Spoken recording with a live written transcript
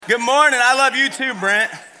Good morning. I love you too,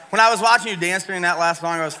 Brent. When I was watching you dance during that last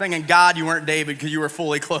song, I was thinking, God, you weren't David because you were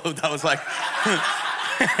fully clothed. I was like,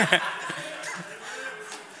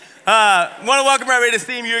 want to welcome everybody to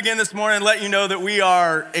CMU again this morning and let you know that we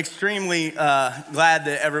are extremely glad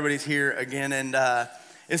that everybody's here again. And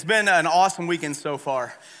it's been an awesome weekend so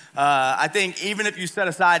far. I think even if you set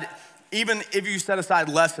aside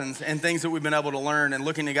lessons and things that we've been able to learn and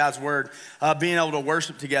looking at God's word, being able to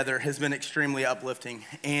worship together has been extremely uplifting.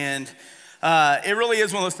 And it really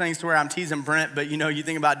is one of those things to where I'm teasing Brent, but you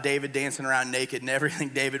think about David dancing around naked and everything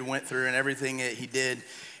David went through and everything that he did.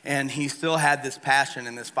 And he still had this passion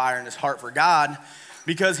and this fire in his heart for God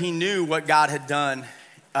because he knew what God had done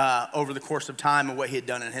over the course of time and what he had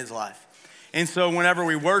done in his life. And so whenever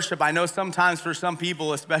we worship, I know sometimes for some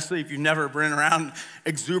people, especially if you've never been around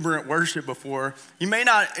exuberant worship before, you may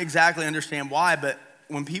not exactly understand why, but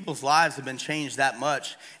when people's lives have been changed that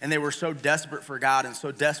much and they were so desperate for God and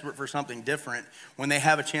so desperate for something different, when they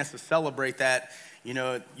have a chance to celebrate that,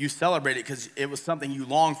 you celebrate it because it was something you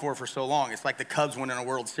longed for so long. It's like the Cubs winning a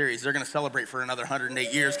World Series. They're going to celebrate for another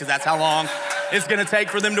 108 years because that's how long it's going to take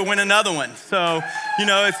for them to win another one. So,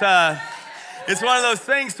 it's one of those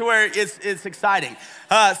things to where it's exciting.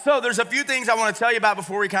 So there's a few things I want to tell you about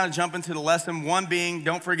before we kind of jump into the lesson. One being,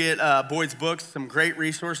 don't forget Boyd's books, some great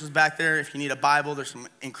resources back there. If you need a Bible, there's some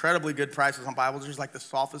incredibly good prices on Bibles. There's like the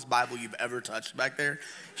softest Bible you've ever touched back there.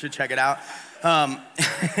 You should check it out. I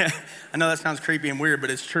know that sounds creepy and weird,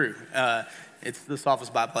 but it's true. It's the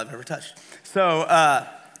softest Bible I've ever touched. So,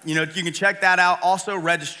 you can check that out. Also,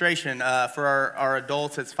 registration for our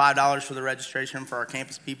adults, it's $5 for the registration. For our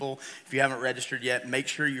campus people, if you haven't registered yet, make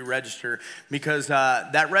sure you register because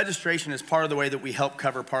that registration is part of the way that we help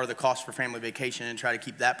cover part of the cost for family vacation and try to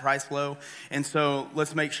keep that price low. And so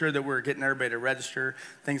let's make sure that we're getting everybody to register,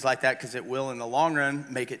 things like that, because it will, in the long run,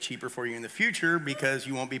 make it cheaper for you in the future because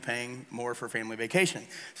you won't be paying more for family vacation.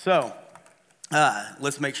 So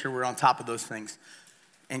let's make sure we're on top of those things.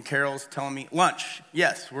 And Carol's telling me, lunch.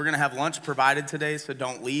 Yes, we're going to have lunch provided today, so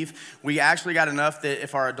don't leave. We actually got enough that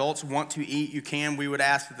if our adults want to eat, you can. We would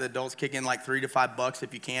ask that the adults kick in like $3 to $5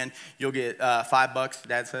 if you can. You'll get $5,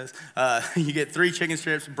 Dad says. You get 3 chicken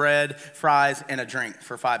strips, bread, fries, and a drink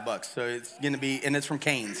for $5. So it's going to be, and it's from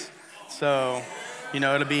Cane's. So,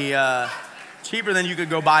 it'll be cheaper than you could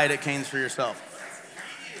go buy it at Cane's for yourself.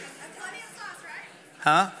 Plenty of sauce,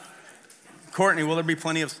 right? Huh? Courtney, will there be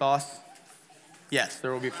plenty of sauce? Yes,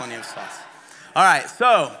 there will be plenty of sauce. All right,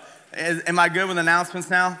 so am I good with announcements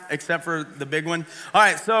now, except for the big one? All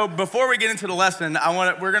right, so before we get into the lesson,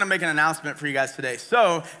 we're going to make an announcement for you guys today.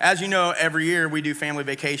 So, as you know, every year we do family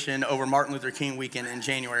vacation over Martin Luther King weekend in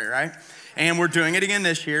January, right? And we're doing it again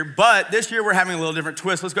this year, but this year we're having a little different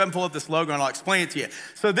twist. Let's go ahead and pull up this logo and I'll explain it to you.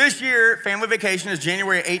 So this year, family vacation is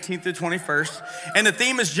January 18th to 21st, and the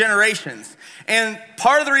theme is generations. And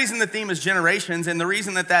part of the reason the theme is generations and the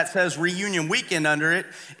reason that says reunion weekend under it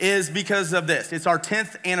is because of this. It's our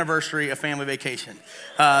 10th anniversary of family vacation.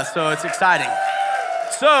 So it's exciting.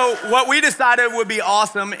 So what we decided would be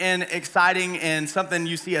awesome and exciting and something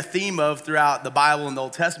you see a theme of throughout the Bible and the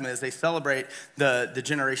Old Testament is they celebrate the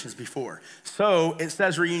generations before. So it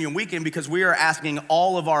says reunion weekend because we are asking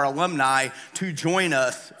all of our alumni to join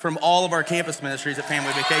us from all of our campus ministries at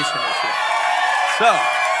Family Vacation this year.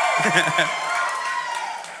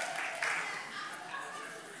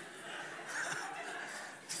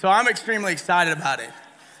 So I'm extremely excited about it.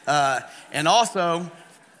 And also,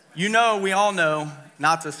 we all know,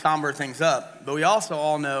 not to somber things up, but we also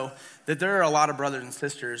all know that there are a lot of brothers and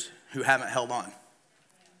sisters who haven't held on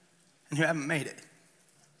and who haven't made it.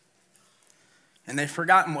 And they've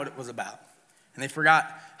forgotten what it was about. And they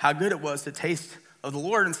forgot how good it was to taste of the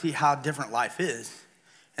Lord and see how different life is.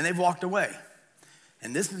 And they've walked away.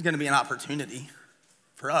 And this is going to be an opportunity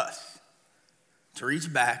for us to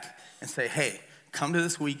reach back and say, hey, come to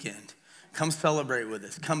this weekend. Come celebrate with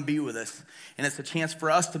us. Come be with us. And it's a chance for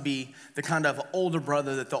us to be the kind of older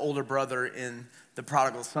brother that the older brother in the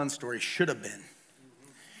prodigal son story should have been.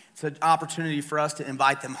 It's an opportunity for us to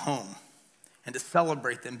invite them home and to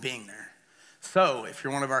celebrate them being there. So if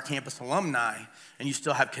you're one of our campus alumni and you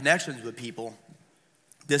still have connections with people,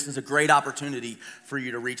 this is a great opportunity for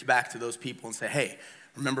you to reach back to those people and say, hey,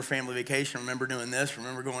 remember family vacation, remember doing this,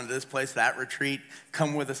 remember going to this place, that retreat,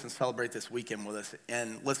 come with us and celebrate this weekend with us,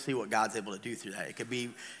 and let's see what God's able to do through that. It could be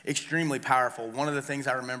extremely powerful. One of the things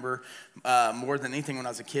I remember more than anything when I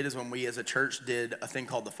was a kid is when we as a church did a thing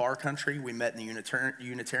called the Far Country. We met in the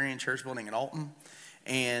Unitarian Church building in Alton,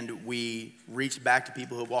 and we reached back to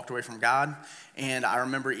people who had walked away from God, and I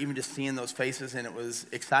remember even just seeing those faces, and it was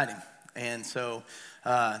exciting. And so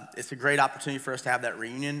it's a great opportunity for us to have that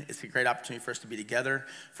reunion. It's a great opportunity for us to be together.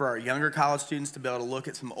 For our younger college students to be able to look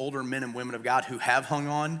at some older men and women of God who have hung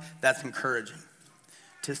on, that's encouraging.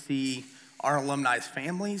 To see our alumni's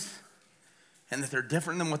families and that they're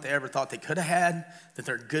different than what they ever thought they could have had, that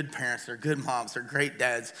they're good parents, they're good moms, they're great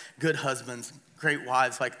dads, good husbands, great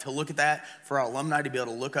wives. Like, to look at that, for our alumni to be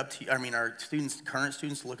able to look up to, our students, current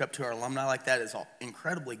students, to look up to our alumni like that is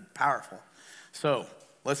incredibly powerful. So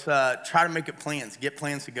let's try to make it plans, get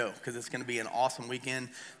plans to go, because it's going to be an awesome weekend.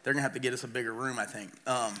 They're going to have to get us a bigger room, I think.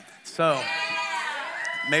 So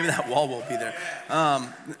maybe that wall won't be there.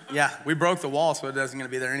 Yeah, we broke the wall, so it isn't going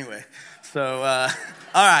to be there anyway. So, all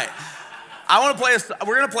right. We're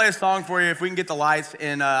going to play a song for you if we can get the lights,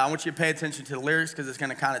 and I want you to pay attention to the lyrics because it's going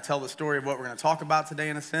to kind of tell the story of what we're going to talk about today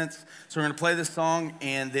in a sense. So we're going to play this song,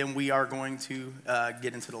 and then we are going to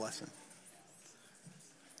get into the lesson.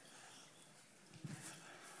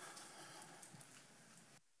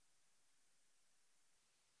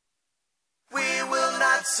 We will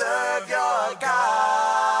not serve your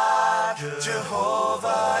God.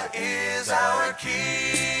 Jehovah is our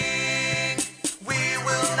King. We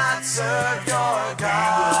will not serve your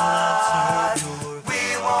God.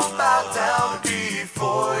 We won't bow down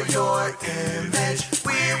before your image.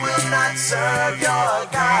 We will not serve your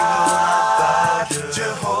God.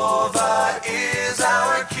 Jehovah is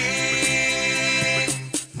our King.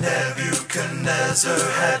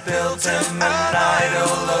 Nebuchadnezzar had built him an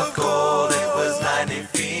idol of gold. It was 90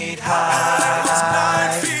 feet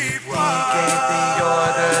high. He gave the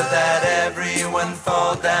order that everyone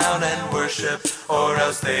fall down and worship, or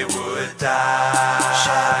else they would die.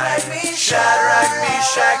 Shadrach,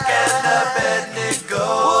 Meshach, and Abednego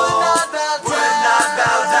would not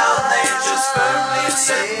bow down. They just firmly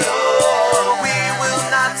said no. We will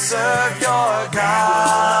not serve your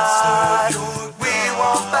God. We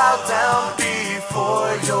won't bow down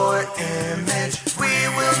before your image. We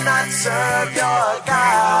will not serve your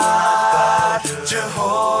God.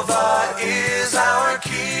 Jehovah is our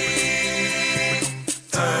King.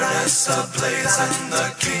 Furnace ablaze and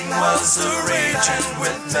the king was raging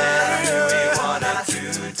with men who he wanted to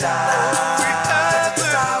die.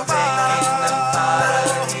 Making them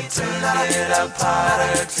fire, he turned it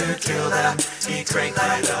apart to kill them. He cranked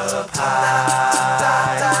it up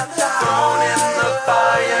high. Thrown in the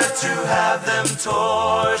fire to have them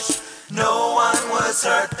torched. No one was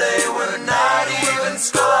hurt, they were not even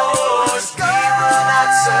scorched. We will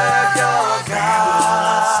not serve your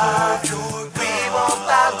God. We won't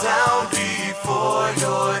bow down before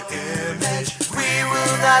your image. We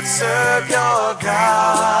will not serve your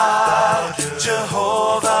God.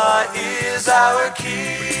 Jehovah is our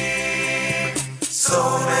King.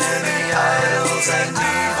 So many idols and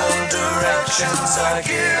evil directions are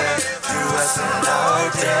given to us in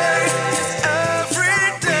our day.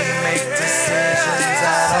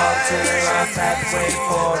 Our pathway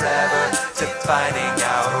forever, defining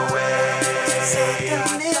our way.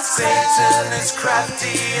 Satan is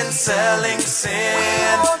crafty and selling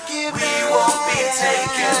sin. We won't be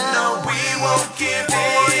taken, no, we won't give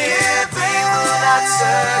in. We will not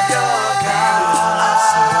serve your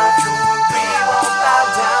God. We won't bow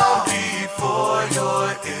down before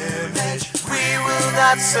your image. We will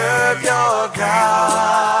not serve your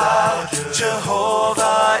God.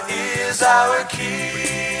 Jehovah is our King.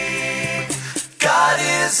 God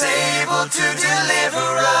is able to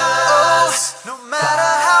deliver us, no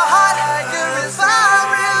matter how hot your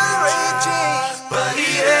fire is raging. But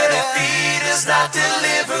even if He does not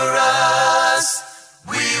deliver us,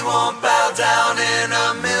 we won't bow down in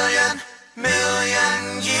a million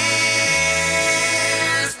years.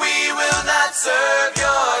 We will not serve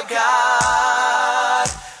your God.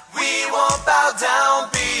 We won't bow down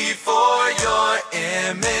before your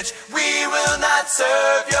image. We will not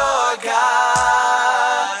serve your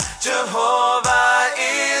God. Jehovah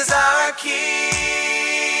is our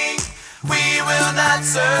King. We will not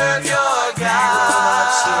serve your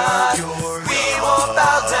God. We won't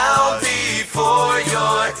bow down before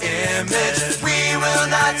your image. We will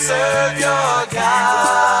not serve your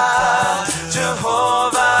God.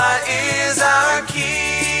 Jehovah is our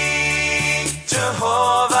King.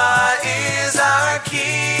 Jehovah is our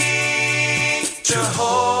King.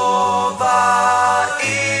 Jehovah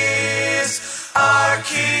is our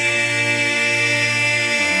King.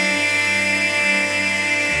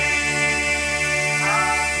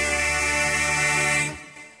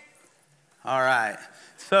 All right.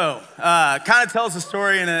 So, kind of tells the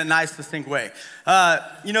story in a nice, distinct way.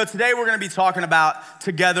 Today we're going to be talking about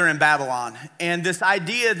Together in Babylon, and this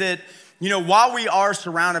idea that You know, while we are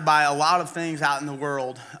surrounded by a lot of things out in the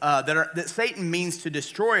world that Satan means to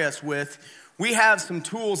destroy us with, we have some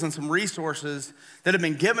tools and some resources that have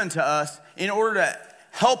been given to us in order to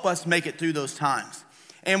help us make it through those times.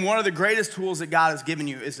 And one of the greatest tools that God has given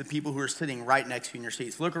you is the people who are sitting right next to you in your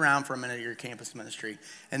seats. Look around for a minute at your campus ministry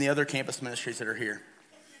and the other campus ministries that are here.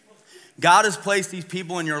 God has placed these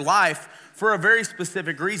people in your life for a very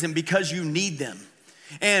specific reason, because you need them.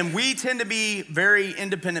 And we tend to be very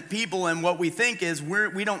independent people, and what we think is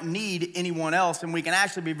we don't need anyone else, and we can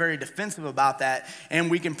actually be very defensive about that,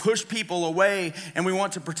 and we can push people away, and we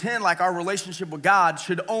want to pretend like our relationship with God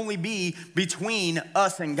should only be between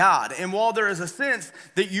us and God. And while there is a sense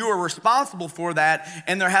that you are responsible for that,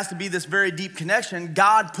 and there has to be this very deep connection,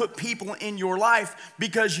 God put people in your life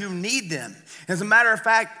because you need them. As a matter of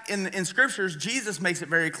fact, in scriptures, Jesus makes it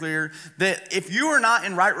very clear that if you are not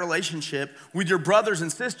in right relationship with your brothers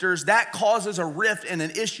and sisters, that causes a rift and an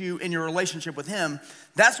issue in your relationship with him.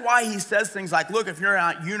 That's why he says things like, look, if you're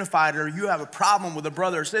not unified or you have a problem with a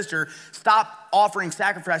brother or sister, stop offering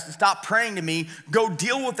sacrifices, stop praying to me, go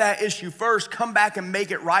deal with that issue first, come back and make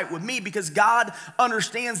it right with me, because God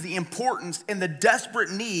understands the importance and the desperate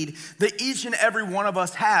need that each and every one of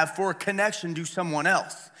us have for a connection to someone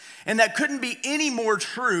else. And that couldn't be any more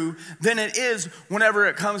true than it is whenever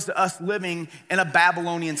it comes to us living in a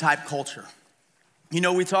Babylonian type culture. You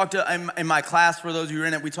know, we talked in my class, for those of you who are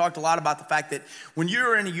in it, we talked a lot about the fact that when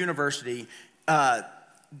you're in a university,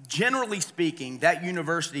 generally speaking, that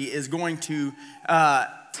university is going to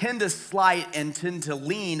tend to slight and tend to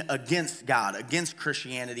lean against God, against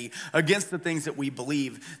Christianity, against the things that we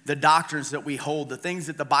believe, the doctrines that we hold, the things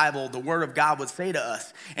that the Bible, the Word of God would say to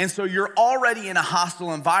us. And so you're already in a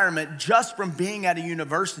hostile environment just from being at a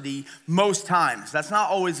university most times. That's not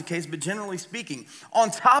always the case, but generally speaking. On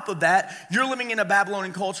top of that, you're living in a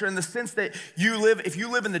Babylonian culture in the sense that if you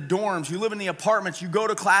live in the dorms, you live in the apartments, you go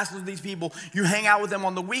to classes with these people, you hang out with them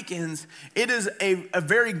on the weekends. It is a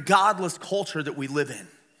very godless culture that we live in.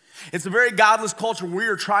 It's a very godless culture we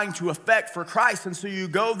are trying to affect for Christ. And so you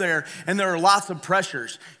go there and there are lots of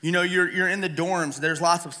pressures. You know, you're in the dorms. There's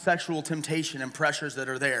lots of sexual temptation and pressures that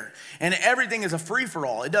are there. And everything is a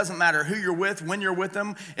free-for-all. It doesn't matter who you're with, when you're with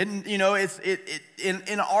them. And, you know,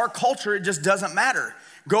 in our culture, it just doesn't matter.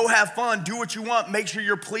 Go have fun, do what you want, make sure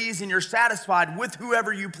you're pleased and you're satisfied with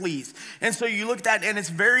whoever you please. And so you look at that and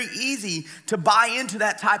it's very easy to buy into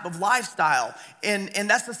that type of lifestyle. And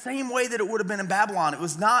that's the same way that it would have been in Babylon. It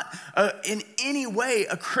was not in any way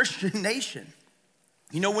a Christian nation.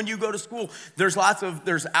 You know, when you go to school, there's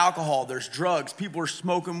alcohol, there's drugs, people are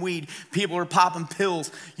smoking weed, people are popping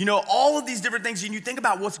pills, you know, all of these different things. And you think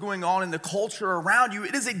about what's going on in the culture around you,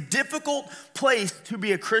 it is a difficult place to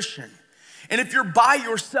be a Christian. And if you're by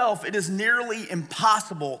yourself, it is nearly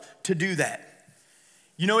impossible to do that.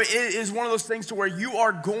 You know, it is one of those things to where you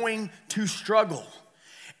are going to struggle.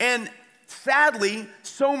 And sadly,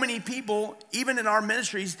 so many people, even in our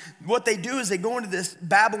ministries, what they do is they go into this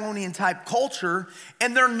Babylonian type culture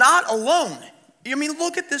and they're not alone. I mean,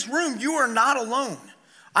 look at this room. You are not alone.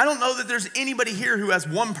 I don't know that there's anybody here who has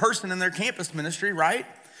one person in their campus ministry, right?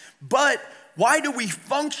 But why do we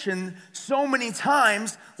function so many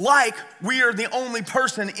times like we are the only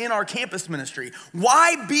person in our campus ministry?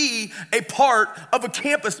 Why be a part of a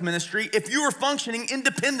campus ministry if you are functioning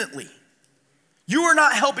independently? You are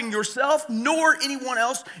not helping yourself nor anyone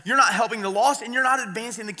else. You're not helping the lost, and you're not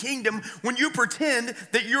advancing the kingdom when you pretend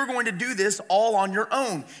that you're going to do this all on your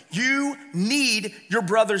own. You need your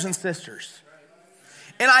brothers and sisters.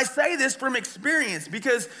 And I say this from experience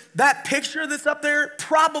because that picture that's up there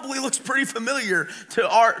probably looks pretty familiar to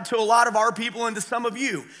a lot of our people and to some of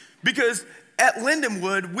you. Because at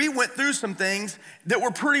Lindenwood, we went through some things that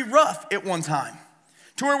were pretty rough at one time,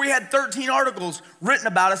 to where we had 13 articles written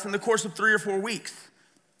about us in the course of 3 or 4 weeks,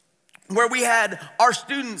 where we had our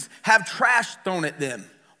students have trash thrown at them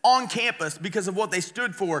on campus because of what they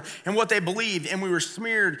stood for and what they believed, and we were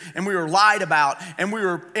smeared and we were lied about and we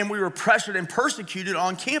were pressured and persecuted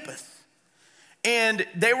on campus. And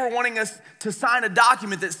they were wanting us to sign a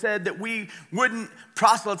document that said that we wouldn't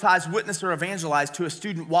proselytize, witness, or evangelize to a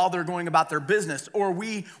student while they're going about their business, or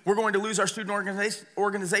we were going to lose our student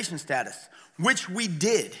organization status, which we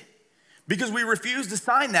did. Because we refused to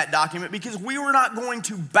sign that document because we were not going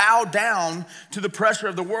to bow down to the pressure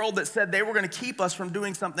of the world that said they were going to keep us from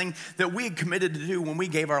doing something that we had committed to do when we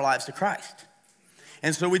gave our lives to Christ.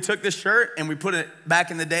 And so we took this shirt and we put it back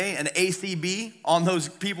in the day, an ACB on those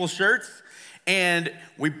people's shirts, and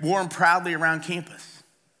we wore them proudly around campus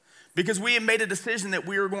because we had made a decision that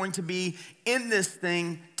we were going to be in this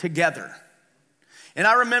thing together. And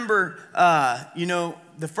I remember,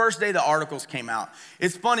 the first day the articles came out,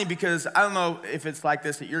 it's funny because I don't know if it's like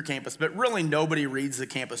this at your campus, but really nobody reads the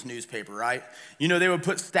campus newspaper, right? You know, they would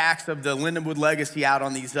put stacks of the Lindenwood Legacy out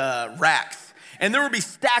on these racks. And there would be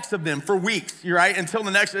stacks of them for weeks, right? Until the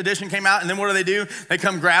next edition came out. And then what do? They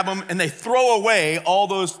come grab them and they throw away all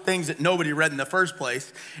those things that nobody read in the first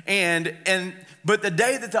place. But the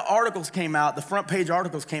day that the articles came out, the front page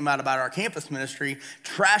articles came out about our campus ministry,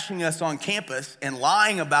 trashing us on campus and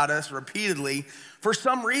lying about us repeatedly, for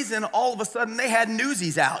some reason, all of a sudden they had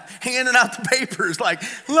newsies out, handing out the papers like,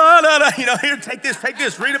 la, la, la, you know, here, take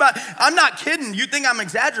this, read about it. I'm not kidding. You think I'm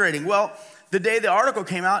exaggerating. Well, the day the article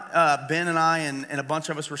came out, Ben and I and a bunch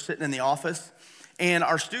of us were sitting in the office, and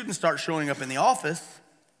our students start showing up in the office,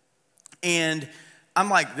 and I'm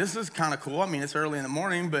like, this is kind of cool. I mean, it's early in the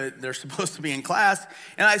morning, but they're supposed to be in class,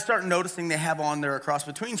 and I start noticing they have on their Across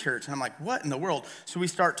Between shirts, and I'm like, what in the world? So we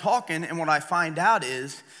start talking, and what I find out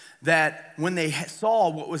is that when they saw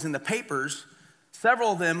what was in the papers,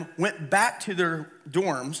 several of them went back to their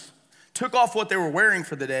dorms, took off what they were wearing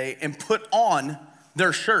for the day, and put on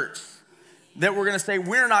their shirts that we're gonna say,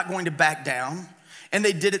 we're not going to back down. And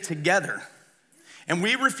they did it together. And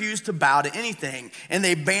we refused to bow to anything. And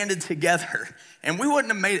they banded together. And we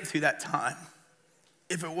wouldn't have made it through that time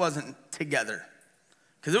if it wasn't together.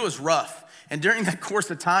 Because it was rough. And during that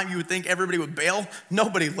course of time, you would think everybody would bail.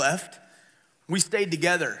 Nobody left. We stayed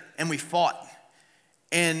together and we fought.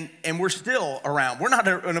 And we're still around. We're not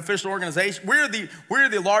an official organization. We're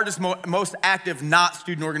the largest, most active not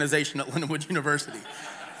student organization at Lindenwood University.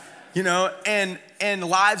 You know, and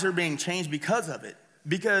lives are being changed because of it.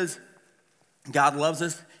 Because God loves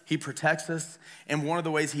us, he protects us, and one of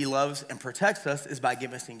the ways he loves and protects us is by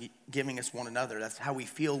giving us one another. That's how we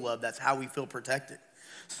feel loved, that's how we feel protected.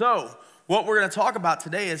 So, what we're gonna talk about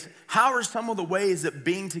today is how are some of the ways that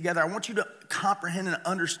being together, I want you to comprehend and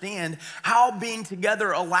understand how being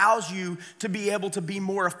together allows you to be able to be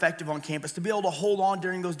more effective on campus, to be able to hold on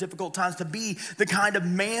during those difficult times, to be the kind of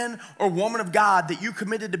man or woman of God that you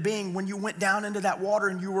committed to being when you went down into that water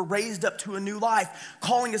and you were raised up to a new life,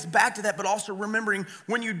 calling us back to that, but also remembering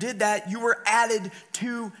when you did that, you were added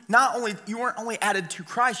to, you weren't only added to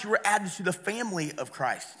Christ, you were added to the family of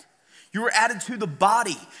Christ. You were added to the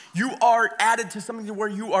body. You are added to something where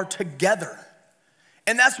you are together.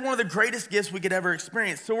 And that's one of the greatest gifts we could ever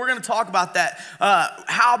experience. So we're gonna talk about that,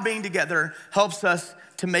 how being together helps us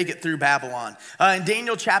to make it through Babylon. In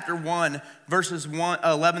Daniel chapter 1, verses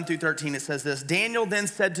 11 through 13, it says this: Daniel then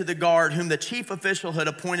said to the guard, whom the chief official had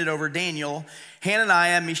appointed over Daniel,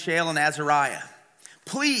 Hananiah, Mishael, and Azariah,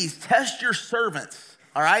 please test your servants,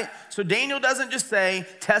 all right? So Daniel doesn't just say,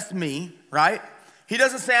 test me, right? He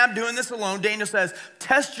doesn't say, I'm doing this alone. Daniel says,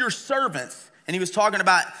 test your servants. And he was talking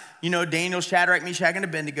about, you know, Daniel, Shadrach, Meshach, and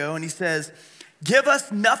Abednego. And he says, give us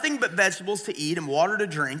nothing but vegetables to eat and water to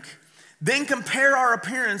drink. Then compare our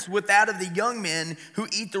appearance with that of the young men who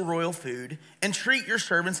eat the royal food, and treat your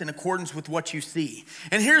servants in accordance with what you see.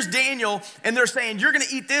 And here's Daniel, and they're saying, you're gonna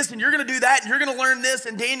eat this, and you're gonna do that, and you're gonna learn this.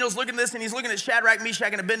 And Daniel's looking at this, and he's looking at Shadrach,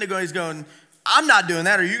 Meshach, and Abednego, and he's going, I'm not doing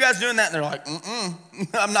that. Are you guys doing that? And they're like,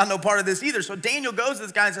 I'm not no part of this either. So Daniel goes to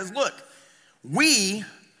this guy and says, look, we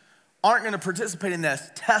aren't going to participate in this.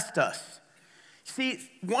 Test us. See,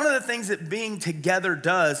 one of the things that being together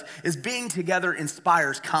does is being together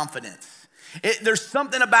inspires confidence. There's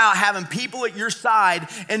something about having people at your side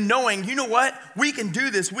and knowing, you know what, we can do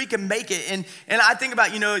this, we can make it. And I think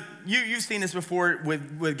about, you know, you've seen this before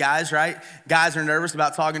with guys, right? Guys are nervous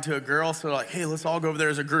about talking to a girl, so they're like, hey, let's all go over there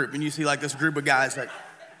as a group. And you see like this group of guys like,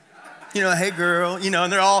 you know, hey girl, you know,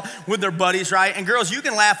 and they're all with their buddies, right? And girls, you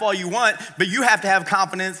can laugh all you want, but you have to have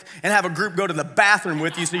confidence and have a group go to the bathroom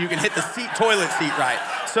with you so you can hit the toilet seat right.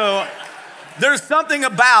 So there's something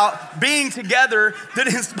about being together that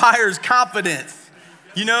inspires confidence,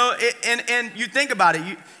 you know, and you think about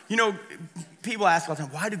it, you know, people ask all the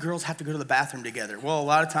time, why do girls have to go to the bathroom together? Well, a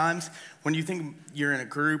lot of times when you think you're in a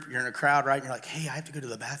group, you're in a crowd, right? And you're like, hey, I have to go to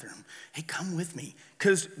the bathroom. Hey, come with me.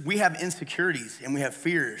 Because we have insecurities and we have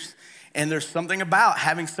fears. And there's something about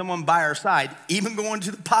having someone by our side, even going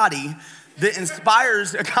to the potty, that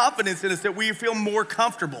inspires a confidence in us that we feel more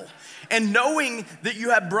comfortable. And knowing that you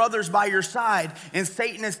have brothers by your side and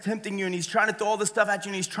Satan is tempting you and he's trying to throw all this stuff at you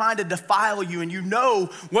and he's trying to defile you and you know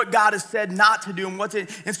what God has said not to do and what's it.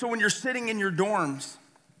 And so when you're sitting in your dorms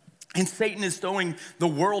and Satan is throwing the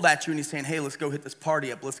world at you and he's saying, hey, let's go hit this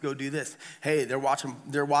party up. Let's go do this. Hey, they're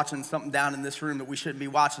watching something down in this room that we shouldn't be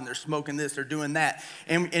watching. They're smoking this, they're doing that.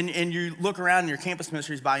 And you look around and your campus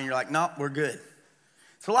ministry's by you and you're like, no, we're good.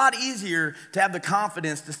 It's a lot easier to have the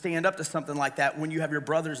confidence to stand up to something like that when you have your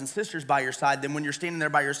brothers and sisters by your side than when you're standing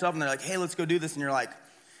there by yourself and they're like, hey, let's go do this. And you're like,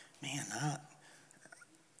 man,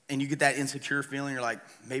 and you get that insecure feeling. You're like,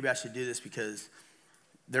 maybe I should do this because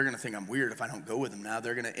they're going to think I'm weird if I don't go with them now.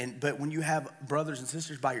 But when you have brothers and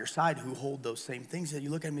sisters by your side who hold those same things, that you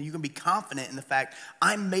look at them and you can be confident in the fact,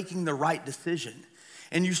 I'm making the right decision.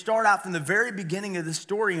 And you start out from the very beginning of the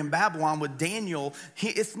story in Babylon with Daniel.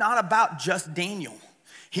 It's not about just Daniel.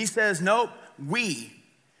 He says, nope,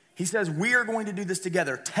 He says, we are going to do this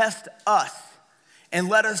together. Test us. And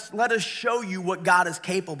let us show you what God is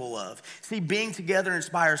capable of. See, being together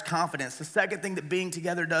inspires confidence. The second thing that being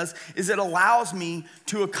together does is it allows me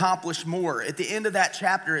to accomplish more. At the end of that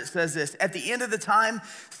chapter, it says this: at the end of the time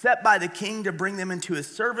set by the king to bring them into his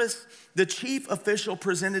service, the chief official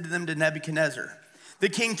presented them to Nebuchadnezzar. The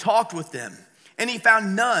king talked with them, and he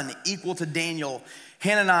found none equal to Daniel,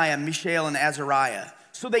 Hananiah, Mishael, and Azariah.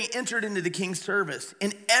 So they entered into the king's service.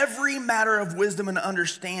 In every matter of wisdom and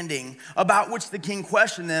understanding about which the king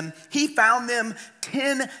questioned them, he found them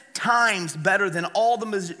 10 times better than all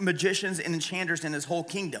the magicians and enchanters in his whole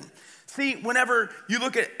kingdom. See, whenever you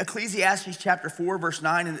look at Ecclesiastes chapter 4, verse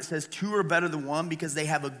 9, and it says 2 are better than 1 because they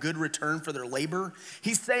have a good return for their labor,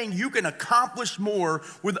 he's saying you can accomplish more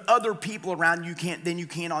with other people around you than you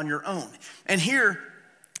can on your own. And here,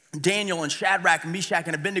 Daniel and Shadrach and Meshach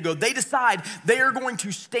and Abednego, they decide they are going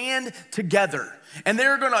to stand together. And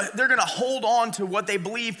they're gonna hold on to what they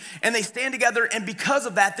believe, and they stand together, and because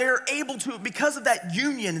of that, because of that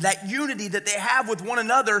union, that unity that they have with one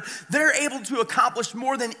another, they're able to accomplish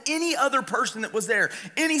more than any other person that was there.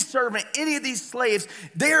 Any servant, any of these slaves,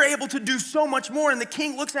 they're able to do so much more. And the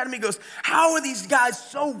king looks at him, he goes, how are these guys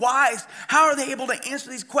so wise? How are they able to answer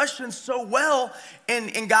these questions so well?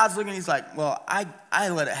 And God's looking, he's like, well, I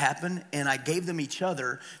let it happen, and I gave them each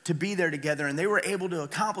other to be there together, and they were able to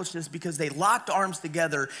accomplish this because they locked arms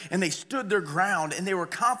together and they stood their ground, and they were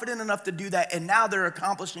confident enough to do that, and now they're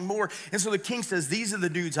accomplishing more. And so the king says, these are the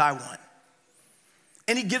dudes I want.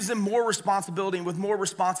 And he gives them more responsibility, and with more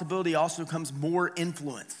responsibility also comes more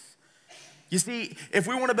influence. You see, if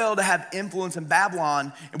we want to be able to have influence in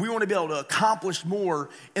Babylon, and we want to be able to accomplish more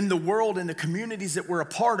in the world and the communities that we're a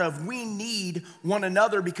part of, we need one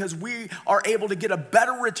another, because we are able to get a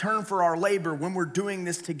better return for our labor when we're doing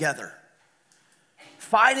this together.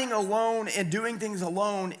 Fighting alone and doing things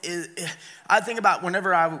alone I think about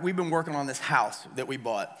whenever we've been working on this house that we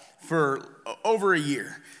bought for over a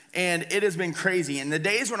year. And it has been crazy. And the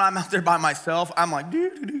days when I'm out there by myself, I'm like,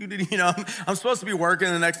 I'm supposed to be working.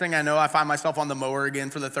 And the next thing I know, I find myself on the mower again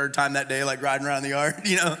for the third time that day, like riding around the yard.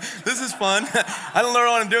 This is fun. I don't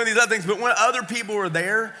know what I'm doing these other things. But when other people were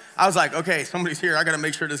there, I was like, okay, somebody's here. I got to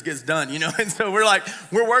make sure this gets done, And so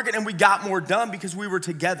we're working, and we got more done because we were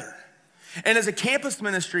together. And as a campus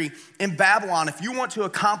ministry in Babylon, if you want to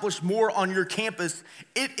accomplish more on your campus,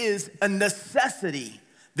 it is a necessity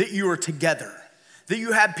that you are together, that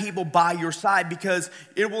you have people by your side, because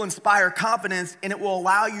it will inspire confidence and it will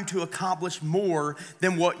allow you to accomplish more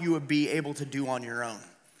than what you would be able to do on your own.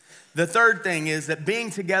 The third thing is that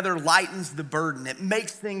being together lightens the burden. It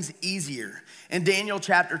makes things easier. In Daniel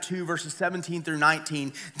chapter 2, verses 17 through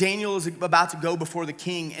 19, Daniel is about to go before the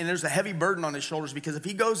king, and there's a heavy burden on his shoulders, because if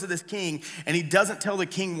he goes to this king and he doesn't tell the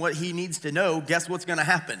king what he needs to know, guess what's gonna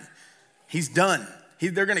happen? He's done.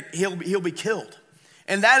 He'll be killed.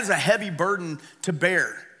 And that is a heavy burden to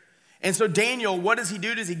bear. And so Daniel, what does he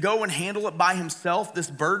do? Does he go and handle it by himself, this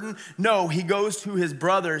burden? No, he goes to his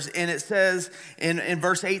brothers, and it says in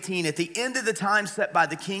verse 18, at the end of the time set by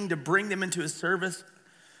the king to bring them into his service,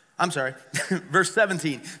 verse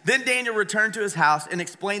 17, then Daniel returned to his house and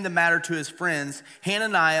explained the matter to his friends,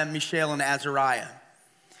 Hananiah, Mishael, and Azariah.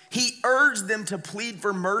 He urged them to plead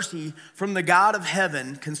for mercy from the God of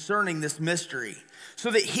heaven concerning this mystery, so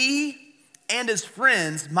that he and his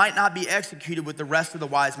friends might not be executed with the rest of the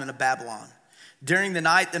wise men of Babylon. During the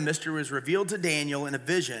night, the mystery was revealed to Daniel in a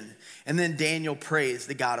vision, and then Daniel praised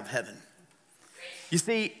the God of heaven. You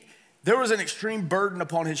see, there was an extreme burden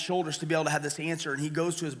upon his shoulders to be able to have this answer, and he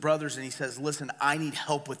goes to his brothers and he says, listen, I need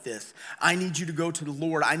help with this. I need you to go to the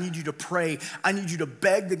Lord. I need you to pray. I need you to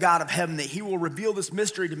beg the God of heaven that he will reveal this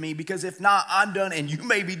mystery to me, because if not, I'm done, and you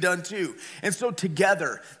may be done too. And so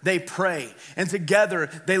together they pray, and together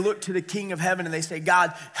they look to the King of heaven and they say,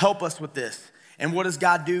 God, help us with this. And what does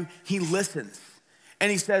God do? He listens, and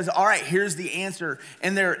he says, all right, here's the answer,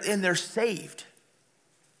 and they're saved.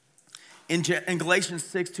 In Galatians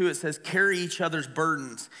 6:2, it says, carry each other's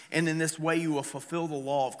burdens, and in this way you will fulfill the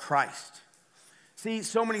law of Christ. See,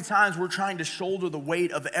 so many times we're trying to shoulder the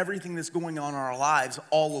weight of everything that's going on in our lives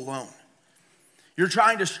all alone. You're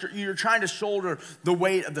trying to shoulder the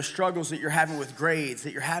weight of the struggles that you're having with grades,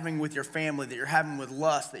 that you're having with your family, that you're having with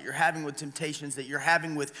lust, that you're having with temptations, that you're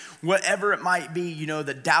having with whatever it might be,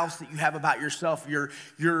 the doubts that you have about yourself,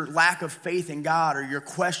 your lack of faith in God, or your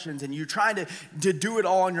questions, and you're trying to do it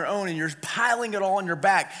all on your own, and you're piling it all on your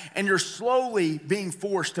back, and you're slowly being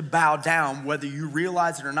forced to bow down. Whether you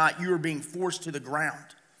realize it or not, you are being forced to the ground.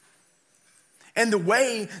 And the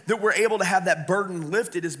way that we're able to have that burden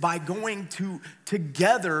lifted is by going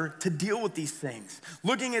together to deal with these things.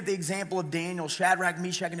 Looking at the example of Daniel, Shadrach,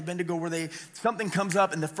 Meshach, and Abednego, where something comes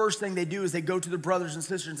up, and the first thing they do is they go to their brothers and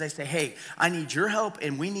sisters and they say, hey, I need your help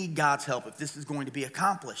and we need God's help if this is going to be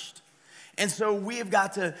accomplished. And so we've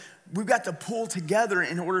got to pull together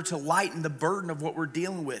in order to lighten the burden of what we're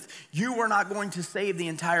dealing with. You are not going to save the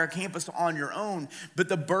entire campus on your own, but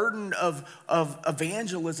the burden of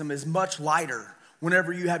evangelism is much lighter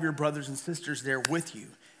whenever you have your brothers and sisters there with you.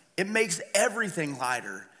 It makes everything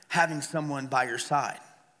lighter having someone by your side.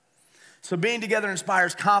 So being together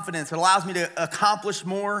inspires confidence. It allows me to accomplish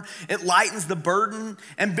more. It lightens the burden.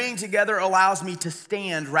 And being together allows me to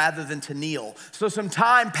stand rather than to kneel. So some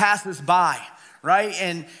time passes by, right?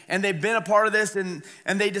 And they've been a part of this, and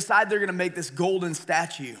they decide they're gonna make this golden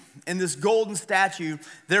statue. And this golden statue,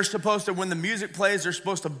 they're supposed to, when the music plays, they're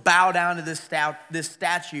supposed to bow down to this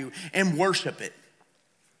statue and worship it.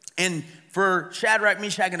 And for Shadrach,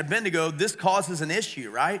 Meshach, and Abednego, this causes an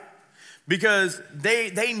issue, right? Because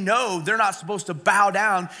they know they're not supposed to bow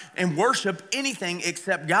down and worship anything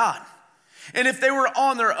except God. And if they were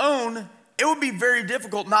on their own, it would be very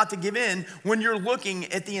difficult not to give in when you're looking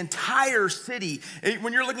at the entire city,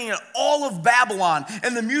 when you're looking at all of Babylon,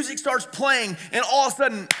 and the music starts playing, and all of a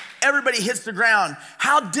sudden, everybody hits the ground.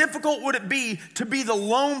 How difficult would it be to be the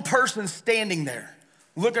lone person standing there,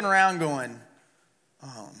 looking around going,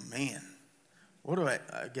 oh man, what do I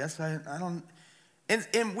guess I don't...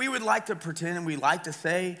 And we would like to pretend, and we like to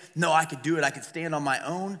say, no, I could do it. I could stand on my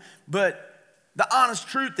own. But the honest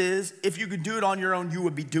truth is, if you could do it on your own, you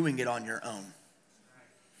would be doing it on your own.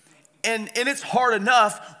 And it's hard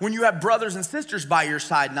enough when you have brothers and sisters by your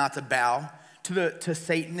side not to bow to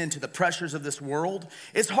Satan and to the pressures of this world.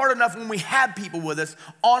 It's hard enough when we have people with us.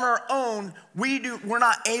 On our own, we're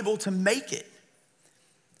not able to make it.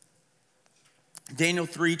 Daniel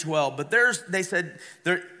 3:12. But they said,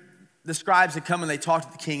 the scribes had come and they talked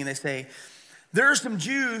to the king and they say, there are some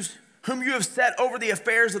Jews whom you have set over the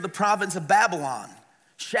affairs of the province of Babylon,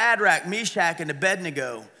 Shadrach, Meshach, and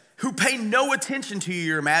Abednego, who pay no attention to you,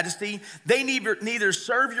 your majesty. They neither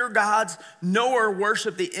serve your gods nor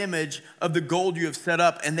worship the image of the gold you have set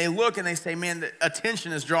up. And they look and they say, man, the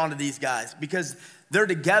attention is drawn to these guys because they're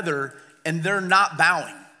together and they're not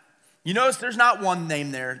bowing. You notice there's not one name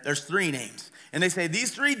there, there's three names. And they say,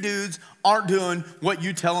 these three dudes aren't doing what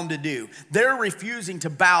you tell them to do. They're refusing to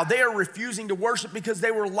bow. They are refusing to worship because they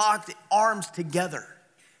were locked arms together.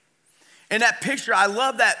 And that picture, I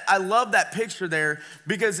love that picture there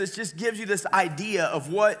because it just gives you this idea of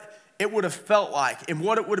what it would have felt like and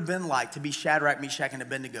what it would have been like to be Shadrach, Meshach, and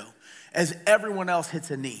Abednego. As everyone else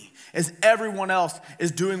hits a knee, as everyone else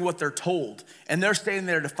is doing what they're told, and they're standing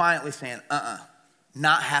there defiantly saying,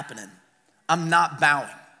 not happening. I'm not bowing.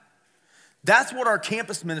 That's what our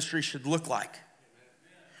campus ministry should look like.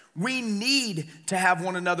 We need to have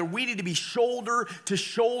one another. We need to be shoulder to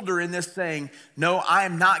shoulder in this saying, no, I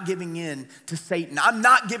am not giving in to Satan. I'm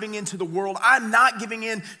not giving in to the world. I'm not giving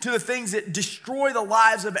in to the things that destroy the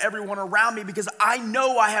lives of everyone around me because I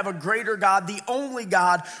know I have a greater God, the only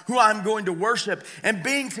God who I'm going to worship. And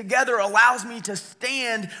being together allows me to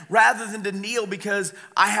stand rather than to kneel because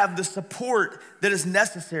I have the support that is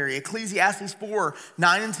necessary. Ecclesiastes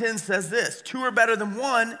 4:9-10 says this, 2 are better than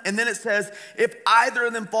one. And then it says, if either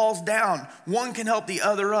of them falls down, one can help the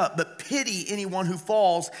other up, but pity anyone who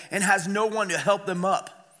falls and has no one to help them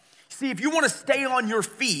up. See, if you want to stay on your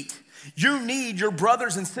feet, you need your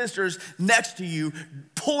brothers and sisters next to you,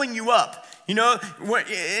 pulling you up. You know,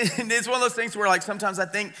 it's one of those things where like sometimes I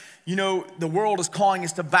think, you know, the world is calling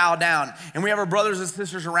us to bow down and we have our brothers and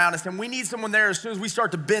sisters around us and we need someone there as soon as we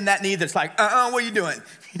start to bend that knee that's like, what are you doing?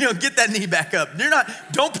 You know, get that knee back up.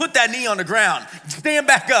 Don't put that knee on the ground. Stand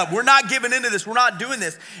back up. We're not giving into this. We're not doing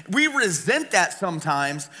this. We resent that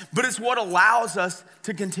sometimes, but it's what allows us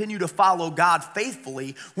to continue to follow God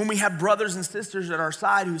faithfully when we have brothers and sisters at our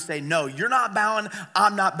side who say, no, you're not bowing,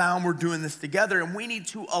 I'm not bowing, we're doing this together. And we need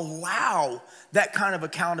to allow that kind of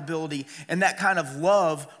accountability and that kind of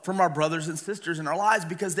love from our brothers and sisters in our lives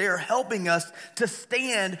because they are helping us to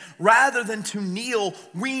stand rather than to kneel.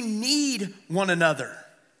 We need one another.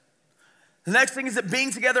 The next thing is that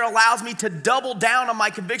being together allows me to double down on my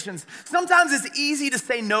convictions. Sometimes it's easy to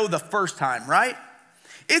say no the first time, right?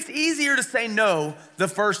 It's easier to say no the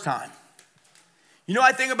first time. You know,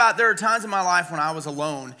 I think about there are times in my life when I was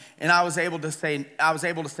alone and I was able to say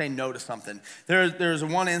no to something. There's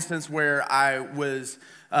one instance where I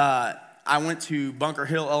went to Bunker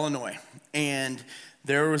Hill, Illinois, and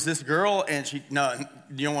there was this girl, and you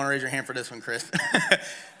don't want to raise your hand for this one, Chris.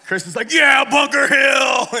 Chris is like, yeah, Bunker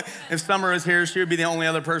Hill. If Summer was here, she would be the only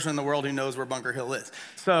other person in the world who knows where Bunker Hill is.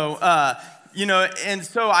 So, and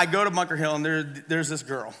so I go to Bunker Hill, and there's this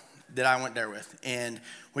girl that I went there with, and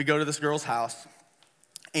we go to this girl's house.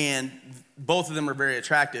 And both of them are very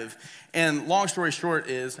attractive. And long story short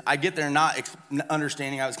is I get there not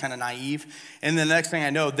understanding, I was kind of naive. And the next thing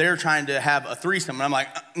I know, they're trying to have a threesome. And I'm like,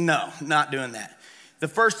 no, not doing that. The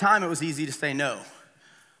first time it was easy to say no.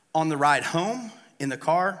 On the ride home, in the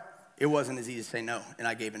car, it wasn't as easy to say no. And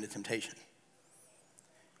I gave in to temptation.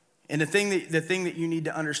 And the thing that you need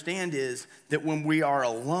to understand is that when we are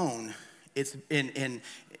alone,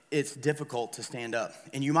 it's difficult to stand up.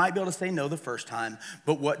 And you might be able to say no the first time,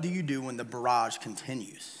 but what do you do when the barrage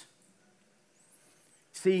continues?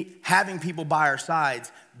 See, having people by our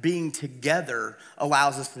sides, being together,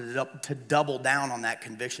 allows us to double down on that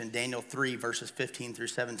conviction. Daniel 3, verses 15 through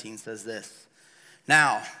 17 says this.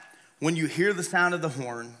 Now, when you hear the sound of the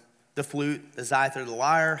horn, the flute, the zither, the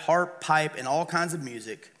lyre, harp, pipe, and all kinds of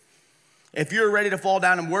music, if you're ready to fall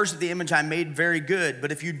down and worship the image I made, very good.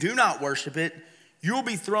 But if you do not worship it, you will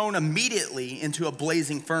be thrown immediately into a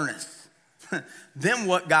blazing furnace. Then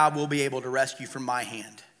what God will be able to rescue from my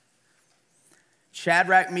hand?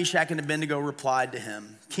 Shadrach, Meshach, and Abednego replied to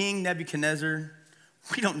him, King Nebuchadnezzar,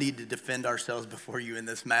 we don't need to defend ourselves before you in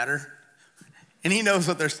this matter. And he knows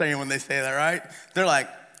what they're saying when they say that, right? They're like,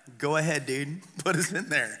 go ahead, dude, put us in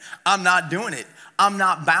there. I'm not doing it. I'm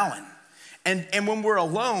not bowing. And when we're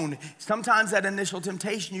alone, sometimes that initial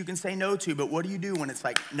temptation you can say no to, but what do you do when it's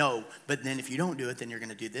like, no, but then if you don't do it, then you're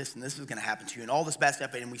gonna do this, and this is gonna happen to you, and all this bad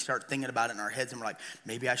stuff, and we start thinking about it in our heads, and we're like,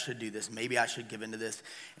 maybe I should do this, maybe I should give into this,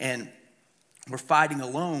 and we're fighting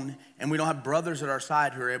alone, and we don't have brothers at our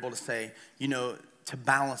side who are able to say, to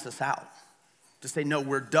balance us out, to say, no,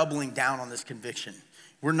 we're doubling down on this conviction.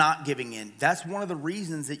 We're not giving in. That's one of the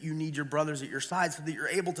reasons that you need your brothers at your side so that you're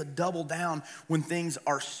able to double down when things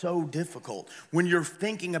are so difficult. When you're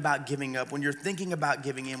thinking about giving up, when you're thinking about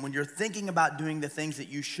giving in, when you're thinking about doing the things that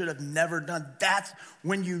you should have never done, that's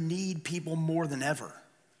when you need people more than ever.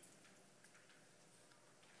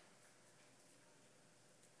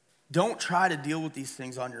 Don't try to deal with these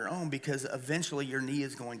things on your own because eventually your knee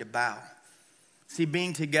is going to bow. See,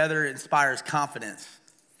 being together inspires confidence.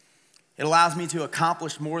 It allows me to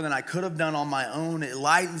accomplish more than I could have done on my own. It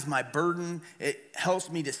lightens my burden. It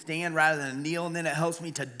helps me to stand rather than kneel. And then it helps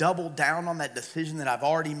me to double down on that decision that I've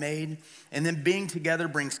already made. And then being together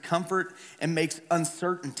brings comfort and makes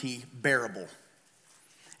uncertainty bearable.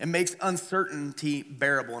 It makes uncertainty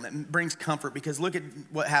bearable and it brings comfort because look at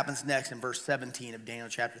what happens next in verse 17 of Daniel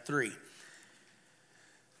chapter 3.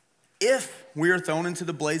 If we are thrown into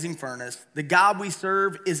the blazing furnace, the God we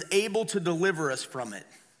serve is able to deliver us from it.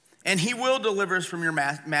 And he will deliver us from your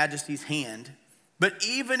majesty's hand. But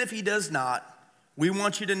even if he does not, we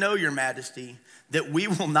want you to know, your majesty, that we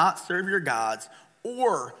will not serve your gods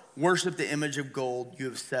or worship the image of gold you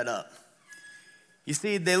have set up. You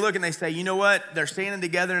see, they look and they say, you know what? They're standing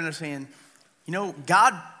together and they're saying,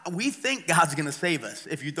 God, we think God's going to save us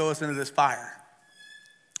if you throw us into this fire.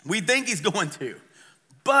 We think he's going to.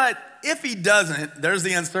 But if he doesn't, there's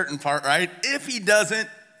the uncertain part, right? If he doesn't,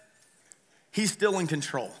 he's still in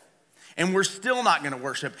control. And we're still not going to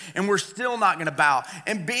worship. And we're still not going to bow.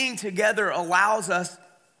 And being together allows us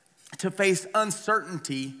to face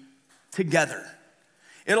uncertainty together.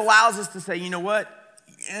 It allows us to say, you know what?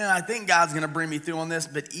 I think God's going to bring me through on this.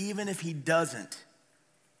 But even if he doesn't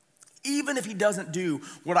do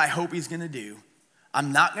what I hope he's going to do,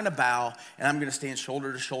 I'm not going to bow. And I'm going to stand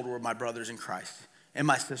shoulder to shoulder with my brothers in Christ and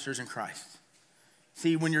my sisters in Christ.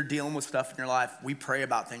 See, when you're dealing with stuff in your life, we pray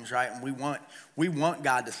about things, right? And we want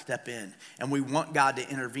God to step in and we want God to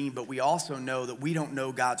intervene, but we also know that we don't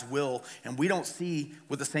know God's will and we don't see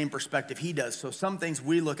with the same perspective he does. So some things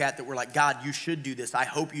we look at that we're like, God, you should do this. I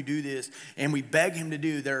hope you do this. And we beg him to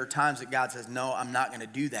do. There are times that God says, no, I'm not going to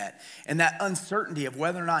do that. And that uncertainty of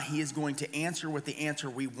whether or not he is going to answer with the answer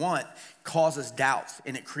we want causes doubts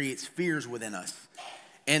and it creates fears within us.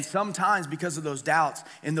 And sometimes because of those doubts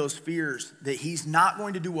and those fears that he's not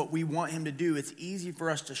going to do what we want him to do, it's easy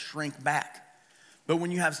for us to shrink back. But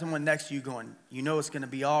when you have someone next to you going, it's going to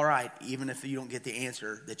be all right, even if you don't get the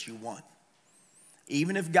answer that you want.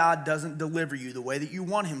 Even if God doesn't deliver you the way that you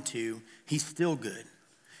want him to, he's still good.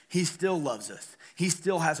 He still loves us. He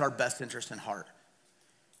still has our best interest in heart.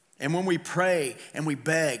 And when we pray and we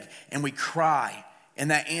beg and we cry,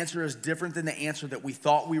 and that answer is different than the answer that we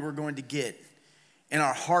thought we were going to get, and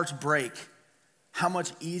our hearts break, how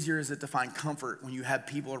much easier is it to find comfort when you have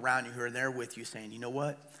people around you who are there with you saying, you know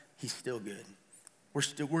what? He's still good.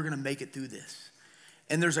 We're gonna make it through this.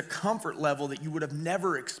 And there's a comfort level that you would have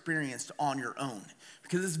never experienced on your own,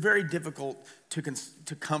 because it's very difficult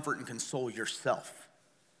to comfort and console yourself,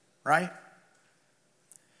 right?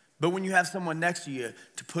 But when you have someone next to you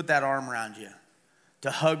to put that arm around you,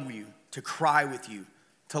 to hug you, to cry with you,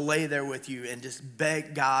 to lay there with you and just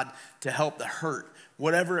beg God to help the hurt,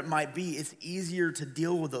 whatever it might be, it's easier to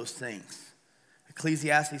deal with those things.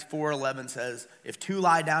 Ecclesiastes 4:11 says, if two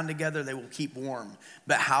lie down together, they will keep warm.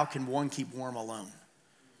 But how can one keep warm alone?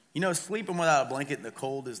 You know, sleeping without a blanket in the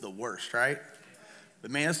cold is the worst, right?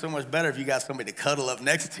 But man, it's so much better if you got somebody to cuddle up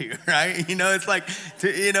next to you, right? You know, it's like,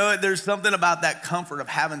 there's something about that comfort of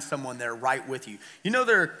having someone there right with you. You know,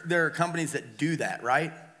 there are companies that do that,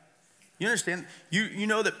 right? You understand? You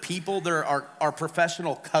know that people there are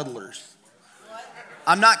professional cuddlers.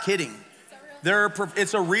 I'm not kidding.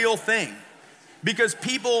 It's a real thing. Because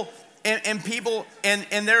people,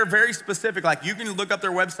 and they're very specific. Like, you can look up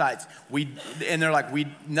their websites. And they're like,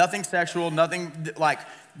 nothing sexual, nothing like,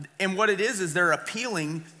 and what it is they're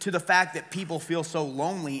appealing to the fact that people feel so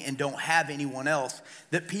lonely and don't have anyone else,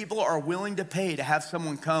 that people are willing to pay to have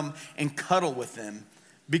someone come and cuddle with them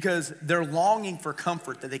because they're longing for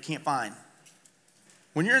comfort that they can't find.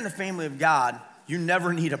 When you're in the family of God, you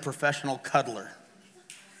never need a professional cuddler.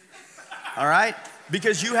 All right?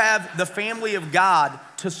 Because you have the family of God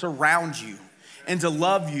to surround you and to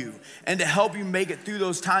love you and to help you make it through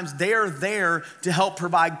those times. They are there to help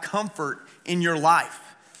provide comfort in your life.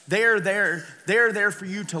 They're there for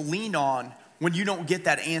you to lean on when you don't get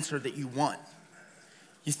that answer that you want.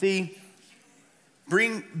 You see,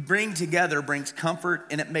 bring together brings comfort,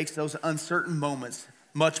 and it makes those uncertain moments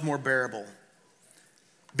much more bearable.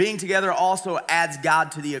 Being together also adds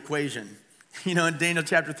God to the equation. You know, in Daniel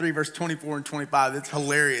chapter 3, verse 24 and 25, it's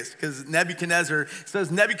hilarious because Nebuchadnezzar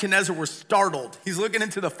was startled. He's looking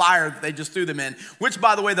into the fire that they just threw them in, which,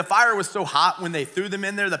 by the way, the fire was so hot when they threw them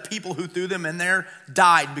in there, the people who threw them in there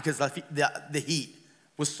died because the heat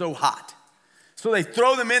was so hot. So they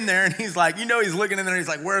throw them in there, and he's like, he's looking in there, and he's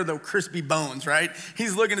like, where are the crispy bones, right?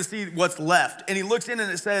 He's looking to see what's left. And he looks in,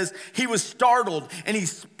 and it says he was startled, and he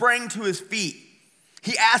sprang to his feet.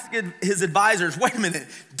 He asked his advisors, wait a minute,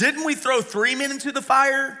 didn't we throw 3 men into the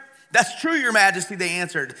fire? That's true, your majesty, they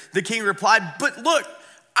answered. The king replied, but look,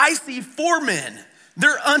 I see 4 men.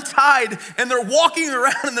 They're untied and they're walking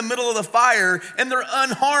around in the middle of the fire and they're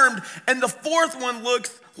unharmed. And the 4th one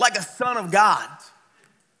looks like a son of God.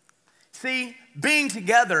 See, being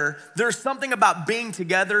together, there's something about being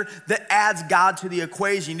together that adds God to the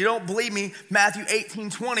equation. You don't believe me? Matthew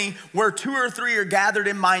 18:20, where 2 or 3 are gathered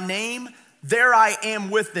in my name, there I am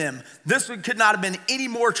with them. This could not have been any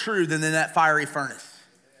more true than in that fiery furnace.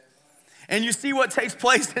 And you see what takes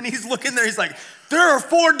place, and he's looking there, he's like, there are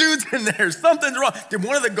 4 dudes in there, something's wrong. Did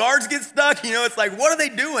one of the guards get stuck? It's like, what are they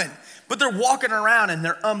doing? But they're walking around and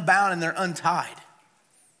they're unbound and they're untied.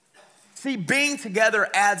 See, being together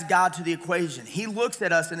adds God to the equation. He looks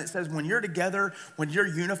at us and it says, when you're together, when you're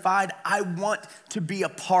unified, I want to be a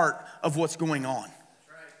part of what's going on.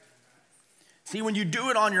 See, when you do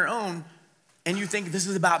it on your own, and you think this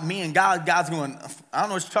is about me and God, God's going, I don't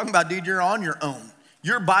know what you're talking about, dude. You're on your own.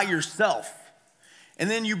 You're by yourself.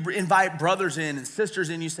 And then you invite brothers in and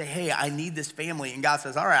sisters in. You say, hey, I need this family. And God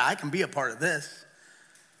says, all right, I can be a part of this.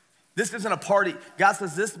 This isn't a party. God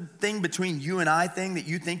says this thing between you and I thing that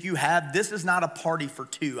you think you have, this is not a party for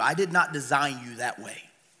 2. I did not design you that way.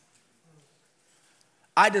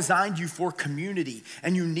 I designed you for community,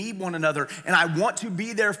 and you need one another, and I want to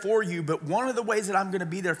be there for you, but one of the ways that I'm gonna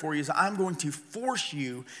be there for you is I'm going to force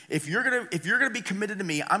you, if you're gonna be committed to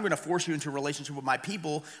me, I'm gonna force you into a relationship with my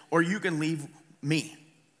people, or you can leave me.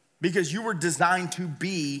 Because you were designed to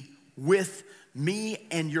be with me,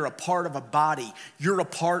 and you're a part of a body. You're a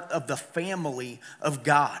part of the family of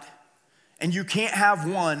God. And you can't have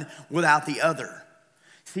one without the other.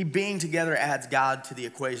 See, being together adds God to the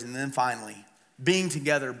equation. And then finally, being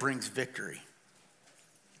together brings victory.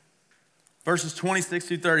 Verses 26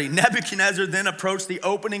 through 30. Nebuchadnezzar then approached the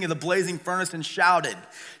opening of the blazing furnace and shouted,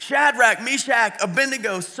 Shadrach, Meshach,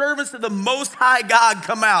 Abednego, servants of the Most High God,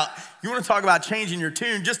 come out. You want to talk about changing your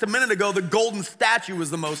tune? Just a minute ago, the golden statue was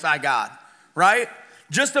the Most High God, right?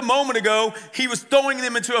 Just a moment ago, he was throwing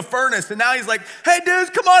them into a furnace, and now he's like, hey,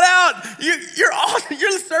 dudes, come on out. You're awesome.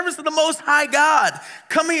 You're the servants of the Most High God.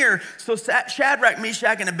 Come here. So Shadrach,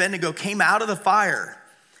 Meshach, and Abednego came out of the fire,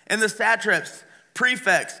 and the satraps,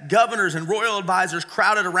 prefects, governors, and royal advisors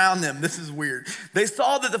crowded around them. This is weird. They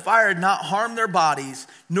saw that the fire had not harmed their bodies,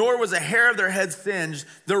 nor was a hair of their heads singed.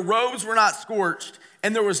 Their robes were not scorched,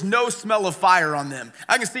 and there was no smell of fire on them.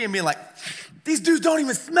 I can see him being like, these dudes don't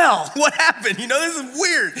even smell. What happened? This is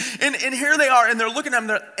weird. And here they are, and they're looking at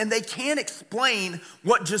them, and they can't explain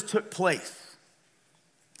what just took place.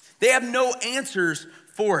 They have no answers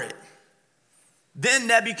for it. Then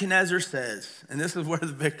Nebuchadnezzar says, and this is where the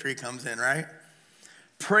victory comes in, right?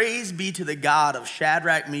 Praise be to the God of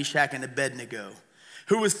Shadrach, Meshach, and Abednego,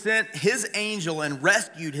 who has sent his angel and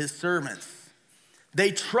rescued his servants.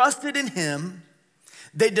 They trusted in him.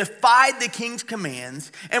 They defied the king's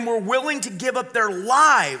commands and were willing to give up their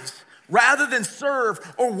lives rather than serve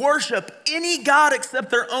or worship any god except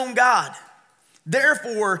their own God.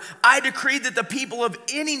 Therefore, I decree that the people of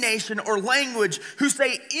any nation or language who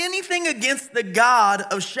say anything against the God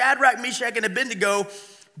of Shadrach, Meshach, and Abednego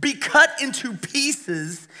be cut into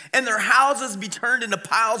pieces and their houses be turned into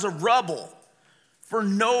piles of rubble. For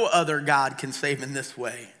no other God can save in this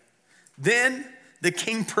way. Then the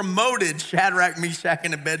king promoted Shadrach, Meshach,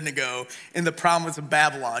 and Abednego in the province of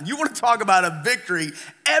Babylon. You want to talk about a victory?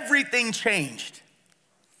 Everything changed.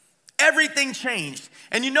 Everything changed.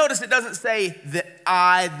 And you notice it doesn't say that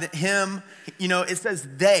I, that him, it says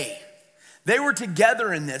they. They were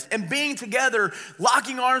together in this. And being together,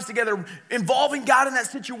 locking arms together, involving God in that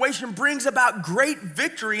situation brings about great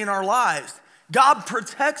victory in our lives. God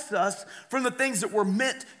protects us from the things that were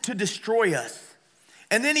meant to destroy us.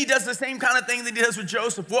 And then he does the same kind of thing that he does with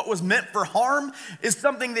Joseph. What was meant for harm is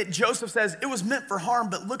something that Joseph says, it was meant for harm,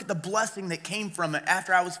 but look at the blessing that came from it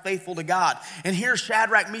after I was faithful to God. And here's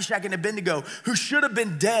Shadrach, Meshach, and Abednego, who should have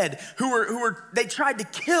been dead, they tried to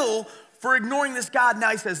kill for ignoring this God.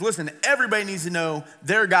 Now he says, listen, everybody needs to know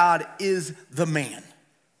their God is the man.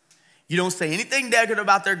 You don't say anything negative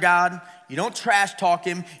about their God. You don't trash talk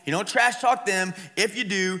him. You don't trash talk them. If you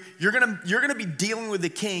do, you're gonna be dealing with the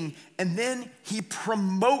king. And then he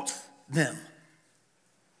promotes them.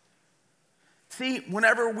 See,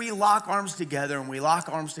 whenever we lock arms together and we lock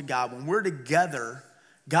arms to God, when we're together,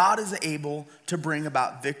 God is able to bring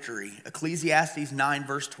about victory. Ecclesiastes 9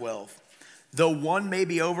 verse 12. Though one may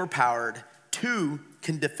be overpowered, two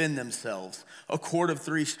can defend themselves. A cord of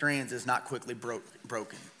 3 strands is not quickly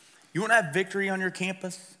broken. You want to have victory on your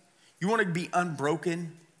campus? You want to be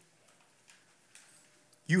unbroken?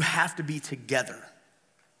 You have to be together.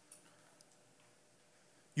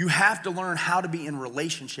 You have to learn how to be in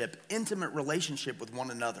relationship, intimate relationship with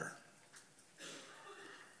one another.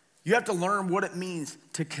 You have to learn what it means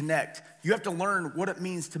to connect. You have to learn what it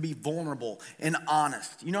means to be vulnerable and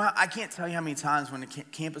honest. I can't tell you how many times when the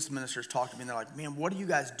campus ministers talk to me and they're like, man, what are you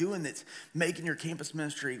guys doing that's making your campus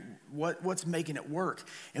ministry, what's making it work?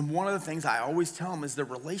 And one of the things I always tell them is the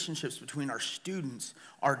relationships between our students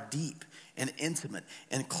are deep and intimate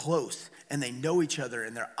and close, and they know each other,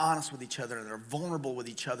 and they're honest with each other, and they're vulnerable with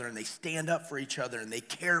each other, and they stand up for each other, and they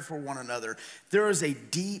care for one another. There is a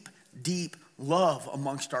deep, deep love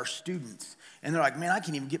amongst our students. And they're like, man, I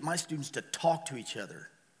can't even get my students to talk to each other.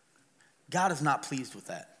 God is not pleased with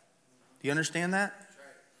that. Do you understand that?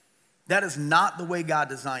 That is not the way God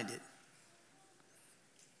designed it.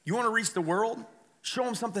 You want to reach the world? Show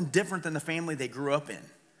them something different than the family they grew up in.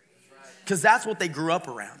 Because that's what they grew up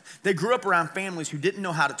around. They grew up around families who didn't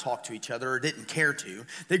know how to talk to each other or didn't care to.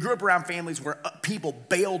 They grew up around families where people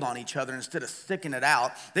bailed on each other instead of sticking it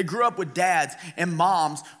out. They grew up with dads and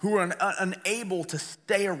moms who were unable to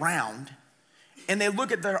stay around. And they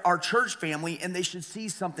look at our church family and they should see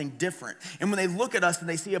something different. And when they look at us and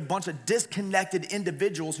they see a bunch of disconnected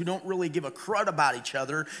individuals who don't really give a crud about each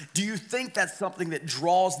other, do you think that's something that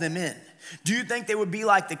draws them in? Do you think they would be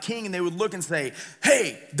like the king and they would look and say,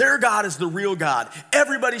 hey, their God is the real God.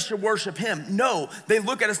 Everybody should worship him. No, they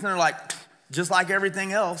look at us and they're like, just like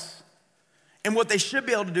everything else. And what they should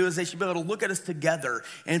be able to do is they should be able to look at us together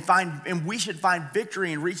and we should find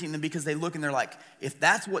victory in reaching them, because they look and they're like, if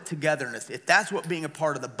that's what togetherness, if that's what being a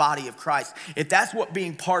part of the body of Christ, if that's what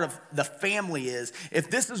being part of the family is,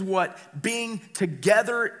 if this is what being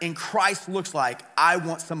together in Christ looks like, I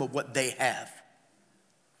want some of what they have.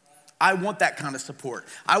 I want that kind of support.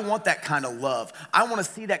 I want that kind of love. I want to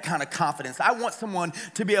see that kind of confidence. I want someone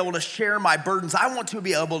to be able to share my burdens. I want to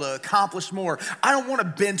be able to accomplish more. I don't want to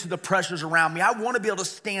bend to the pressures around me. I want to be able to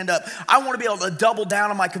stand up. I want to be able to double down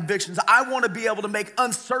on my convictions. I want to be able to make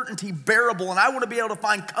uncertainty bearable, and I want to be able to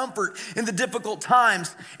find comfort in the difficult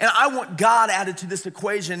times. And I want God added to this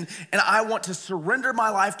equation, and I want to surrender my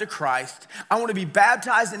life to Christ. I want to be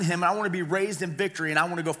baptized in him, and I want to be raised in victory, and I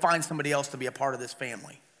want to go find somebody else to be a part of this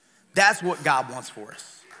family. That's what God wants for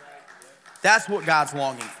us. That's what God's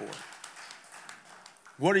longing for.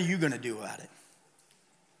 What are you going to do about it?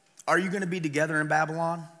 Are you going to be together in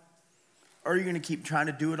Babylon? Or are you going to keep trying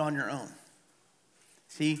to do it on your own?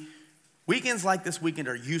 See, weekends like this weekend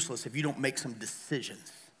are useless if you don't make some decisions.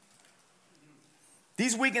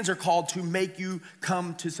 These weekends are called to make you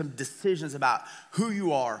come to some decisions about who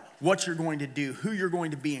you are, what you're going to do, who you're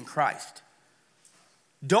going to be in Christ.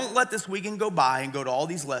 Don't let this weekend go by and go to all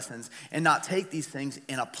these lessons and not take these things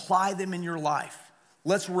and apply them in your life.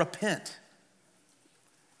 Let's repent.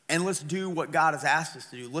 And let's do what God has asked us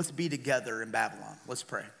to do. Let's be together in Babylon. Let's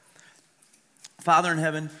pray. Father in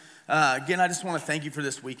heaven, again, I just want to thank you for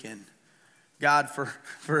this weekend. God, for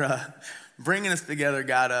bringing us together,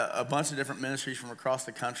 God, a bunch of different ministries from across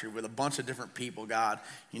the country with a bunch of different people, God,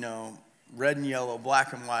 red and yellow,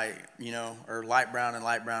 black and white, or light brown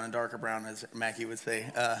and darker brown, as Mackie would say,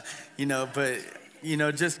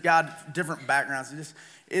 just God, different backgrounds.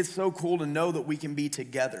 It's so cool to know that we can be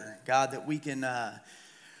together, God, that we can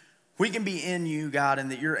be in you, God,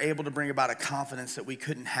 and that you're able to bring about a confidence that we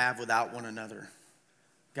couldn't have without one another.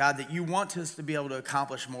 God, that you want us to be able to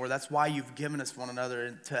accomplish more. That's why you've given us one another,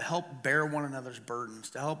 and to help bear one another's burdens,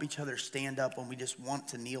 to help each other stand up when we just want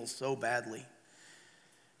to kneel so badly.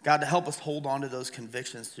 God, to help us hold on to those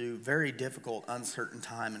convictions through very difficult, uncertain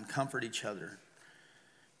time and comfort each other.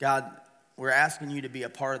 God, we're asking you to be a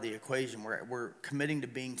part of the equation. We're committing to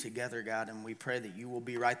being together, God, and we pray that you will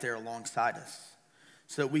be right there alongside us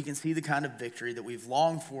so that we can see the kind of victory that we've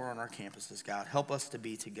longed for on our campuses, God. Help us to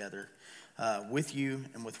be together with you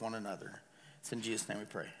and with one another. It's in Jesus' name we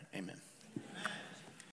pray. Amen.